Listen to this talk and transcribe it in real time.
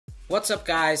What's up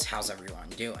guys, how's everyone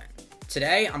doing?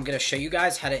 Today I'm going to show you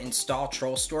guys how to install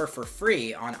TrollStore for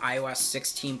free on iOS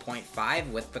 16.5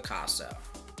 with Picasso.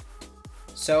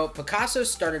 So Picasso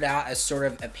started out as sort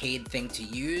of a paid thing to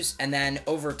use, and then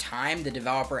over time the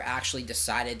developer actually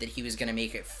decided that he was going to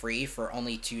make it free for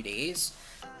only 2 days.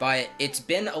 But it's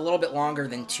been a little bit longer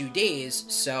than 2 days,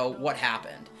 so what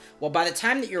happened? Well, by the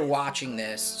time that you're watching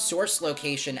this, Source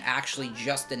Location actually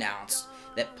just announced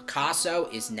that Picasso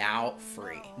is now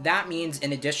free. That means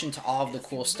in addition to all of the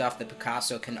cool stuff that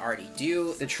Picasso can already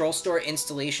do, the TrollStore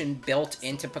installation built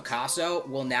into Picasso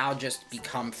will now just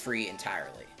become free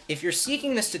entirely. If you're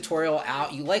seeking this tutorial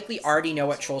out, you likely already know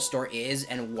what TrollStore is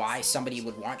and why somebody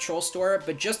would want TrollStore,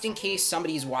 but just in case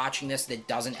somebody's watching this that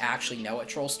doesn't actually know what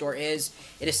TrollStore is,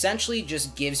 it essentially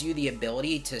just gives you the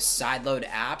ability to sideload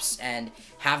apps and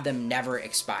have them never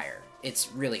expire.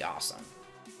 It's really awesome.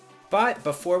 But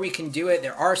before we can do it,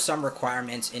 there are some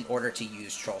requirements in order to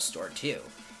use TrollStore 2.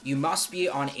 You must be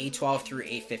on A12 through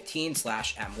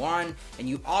A15/M1, and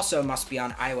you also must be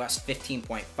on iOS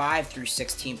 15.5 through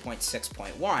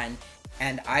 16.6.1,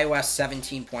 and iOS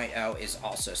 17.0 is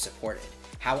also supported.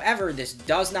 However, this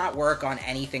does not work on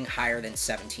anything higher than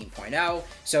 17.0,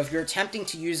 so if you're attempting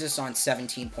to use this on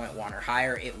 17.1 or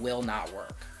higher, it will not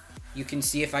work. You can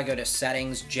see if I go to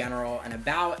Settings, General, and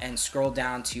About, and scroll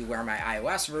down to where my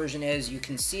iOS version is, you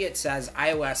can see it says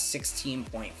iOS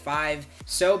 16.5,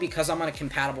 so because I'm on a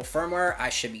compatible firmware, I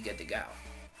should be good to go.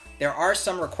 There are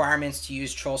some requirements to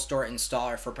use TrollStore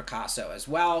Installer for Picasso as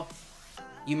well.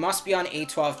 You must be on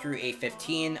A12 through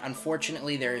A15.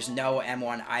 Unfortunately, there is no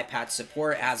M1 iPad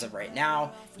support as of right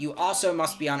now. You also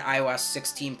must be on iOS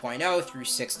 16.0 through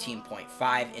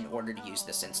 16.5 in order to use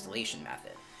this installation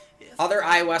method. Other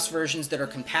iOS versions that are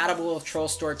compatible with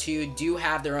TrollStore 2 do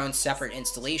have their own separate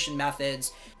installation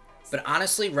methods, but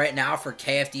honestly, right now for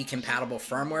KFD compatible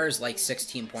firmwares like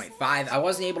 16.5, I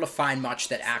wasn't able to find much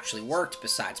that actually worked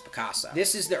besides Picasso.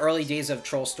 This is the early days of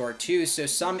TrollStore 2, so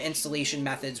some installation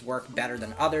methods work better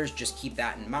than others, just keep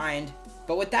that in mind.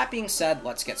 But with that being said,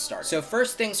 let's get started. So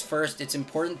first things first, it's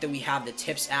important that we have the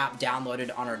Tips app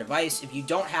downloaded on our device. If you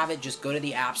don't have it, just go to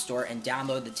the App Store and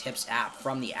download the Tips app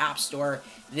from the App Store.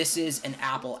 This is an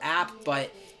Apple app,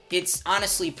 but it's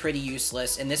honestly pretty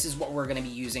useless, and this is what we're going to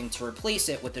be using to replace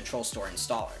it with the TrollStore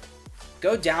installer.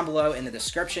 Go down below in the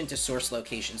description to Source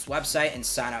Location's website and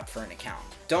sign up for an account.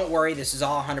 Don't worry, this is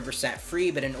all 100%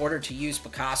 free, but in order to use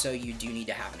Picasso, you do need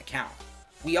to have an account.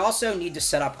 We also need to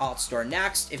set up AltStore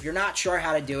next. If you're not sure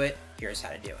how to do it, here's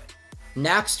how to do it.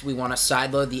 Next, we want to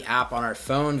sideload the app on our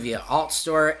phone via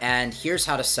AltStore, and here's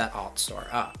how to set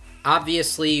AltStore up.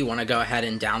 Obviously, you want to go ahead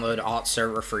and download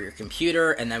AltServer for your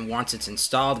computer, and then once it's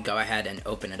installed, go ahead and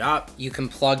open it up. You can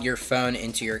plug your phone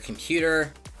into your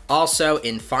computer. Also,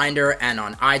 in Finder and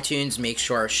on iTunes, make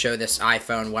sure Show This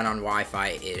iPhone When on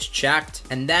Wi-Fi is checked.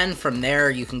 And then from there,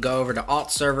 you can go over to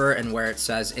AltServer, and where it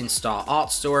says Install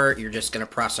AltStore, you're just going to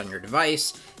press on your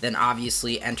device. Then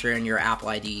obviously enter in your Apple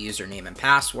ID username and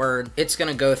password. It's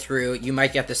going to go through. You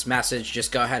might get this message.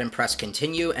 Just go ahead and press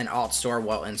Continue, and AltStore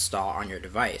will install on your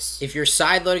device. If you're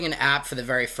sideloading an app for the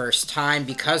very first time,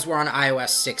 because we're on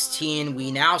iOS 16,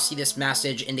 we now see this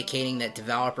message indicating that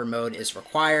developer mode is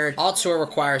required. AltStore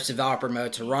requires developer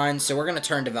mode to run, so we're going to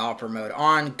turn developer mode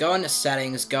on. Go into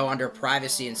Settings, go under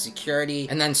Privacy and Security,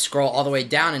 and then scroll all the way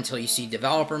down until you see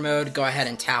developer mode. Go ahead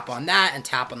and tap on that and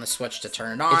tap on the switch to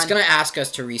turn it on. It's going to ask us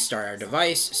to restart our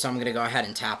device, so I'm going to go ahead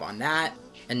and tap on that,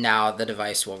 and now the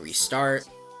device will restart.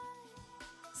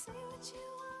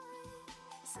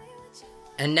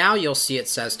 And now you'll see it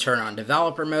says turn on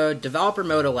developer mode. Developer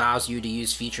mode allows you to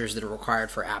use features that are required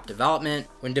for app development.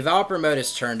 When developer mode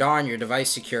is turned on, your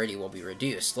device security will be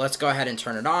reduced. Let's go ahead and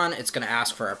turn it on. It's going to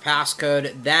ask for our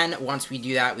passcode. Then once we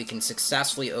do that, we can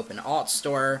successfully open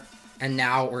AltStore. And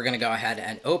now we're going to go ahead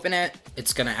and open it.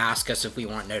 It's going to ask us if we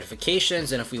want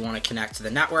notifications and if we want to connect to the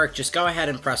network. Just go ahead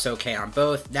and press OK on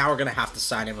both. Now we're going to have to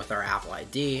sign in with our Apple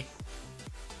ID.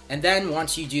 And then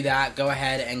once you do that, go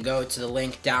ahead and go to the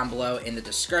link down below in the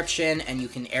description, and you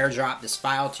can airdrop this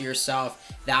file to yourself.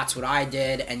 That's what I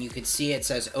did, and you can see it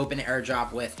says open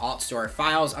airdrop with AltStore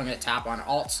files. I'm going to tap on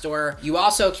AltStore. You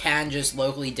also can just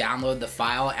locally download the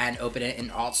file and open it in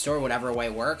AltStore, whatever way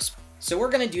works. So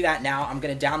we're going to do that now. I'm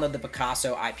going to download the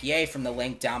Picasso IPA from the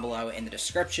link down below in the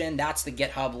description. That's the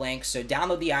GitHub link. So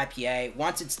download the IPA.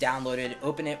 Once it's downloaded,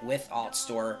 open it with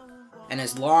AltStore. And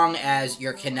as long as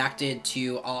you're connected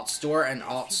to TrollStore and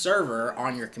TrollServer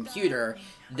on your computer,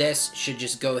 this should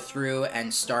just go through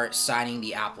and start signing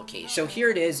the application. So here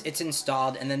it is, it's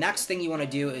installed, and the next thing you want to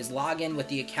do is log in with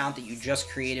the account that you just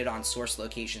created on Source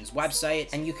Location's website,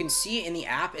 and you can see in the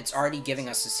app it's already giving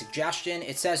us a suggestion.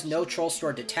 It says no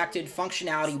TrollStore detected,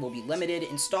 functionality will be limited,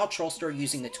 install TrollStore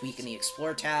using the tweak in the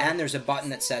Explore tab, and there's a button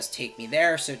that says take me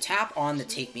there, so tap on the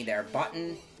take me there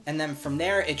button. And then from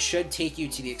there, it should take you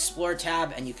to the Explore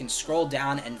tab, and you can scroll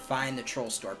down and find the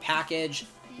TrollStore package.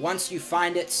 Once you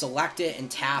find it, select it and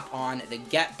tap on the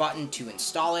Get button to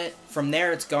install it. From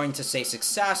there, it's going to say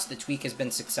success. The tweak has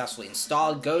been successfully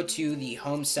installed. Go to the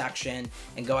Home section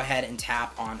and go ahead and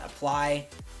tap on Apply.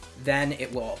 Then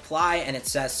it will apply, and it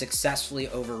says successfully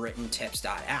overwritten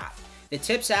tips.app. The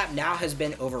Tips app now has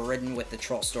been overridden with the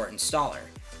TrollStore installer.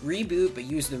 Reboot, but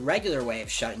use the regular way of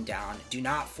shutting down. Do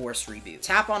not force reboot.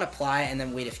 Tap on Apply and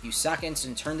then wait a few seconds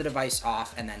and turn the device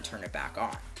off and then turn it back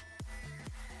on.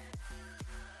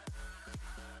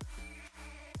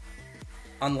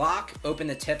 Unlock, open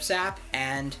the Tips app,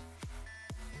 and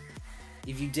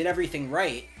if you did everything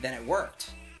right, then it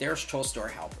worked. There's TrollStore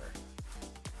Helper.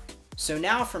 So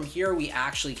now from here, we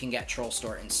actually can get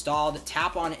TrollStore installed.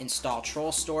 Tap on Install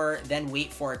TrollStore, then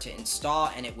wait for it to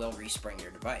install, and it will respring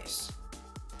your device.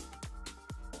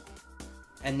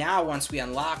 And now once we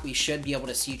unlock, we should be able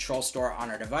to see TrollStore on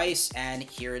our device, and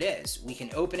here it is. We can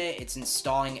open it, it's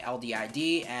installing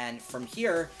LDID, and from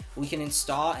here, we can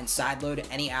install and sideload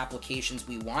any applications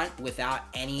we want without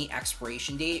any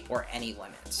expiration date or any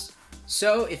limits.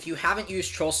 So if you haven't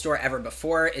used TrollStore ever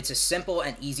before, it's a simple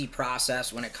and easy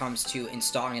process when it comes to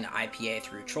installing an IPA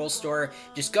through TrollStore.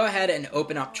 Just go ahead and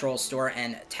open up TrollStore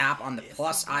and tap on the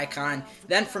plus icon.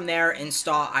 Then from there,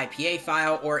 install IPA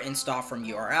file or install from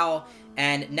URL.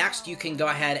 And next you can go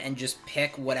ahead and just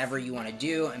pick whatever you want to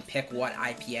do and pick what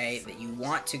IPA that you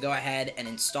want to go ahead and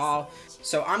install.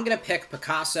 So I'm going to pick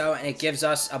Picasso, and it gives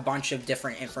us a bunch of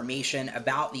different information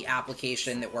about the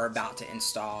application that we're about to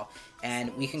install.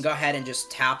 And we can go ahead and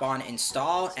just tap on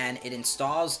install, and it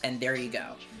installs, and there you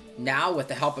go. Now with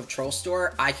the help of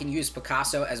TrollStore, I can use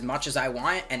Picasso as much as I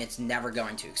want, and it's never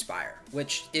going to expire,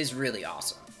 which is really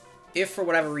awesome. If for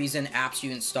whatever reason apps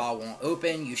you install won't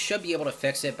open, you should be able to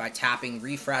fix it by tapping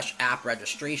Refresh App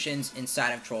Registrations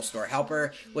inside of TrollStore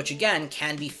Helper, which again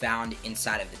can be found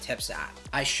inside of the Tips app.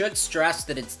 I should stress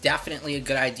that it's definitely a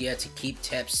good idea to keep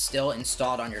Tips still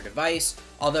installed on your device.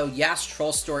 Although yes,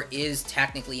 TrollStore is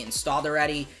technically installed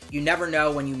already, you never know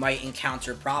when you might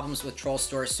encounter problems with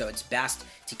TrollStore, so it's best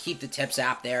to keep the Tips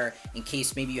app there in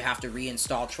case maybe you have to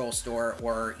reinstall TrollStore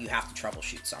or you have to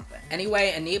troubleshoot something.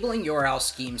 Anyway, enabling URL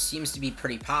schemes seems to be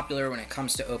pretty popular when it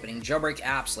comes to opening jailbreak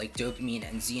apps like Dopamine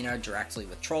and Xena directly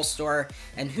with TrollStore,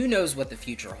 and who knows what the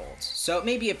future holds. So it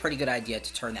may be a pretty good idea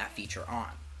to turn that feature on.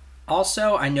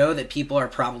 Also, I know that people are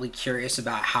probably curious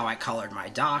about how I colored my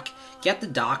dock. Get the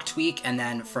dock tweak, and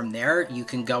then from there you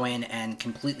can go in and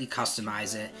completely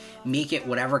customize it, make it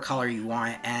whatever color you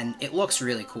want, and it looks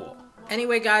really cool.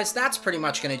 Anyway guys, that's pretty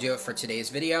much going to do it for today's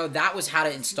video. That was how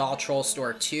to install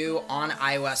TrollStore 2 on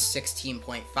iOS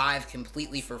 16.5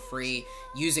 completely for free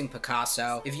using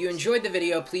Picasso. If you enjoyed the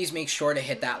video, please make sure to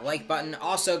hit that like button.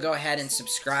 Also, go ahead and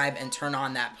subscribe and turn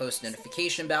on that post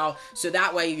notification bell so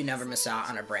that way you never miss out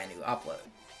on a brand new upload.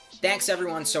 Thanks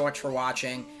everyone so much for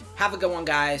watching. Have a good one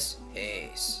guys.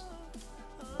 Peace.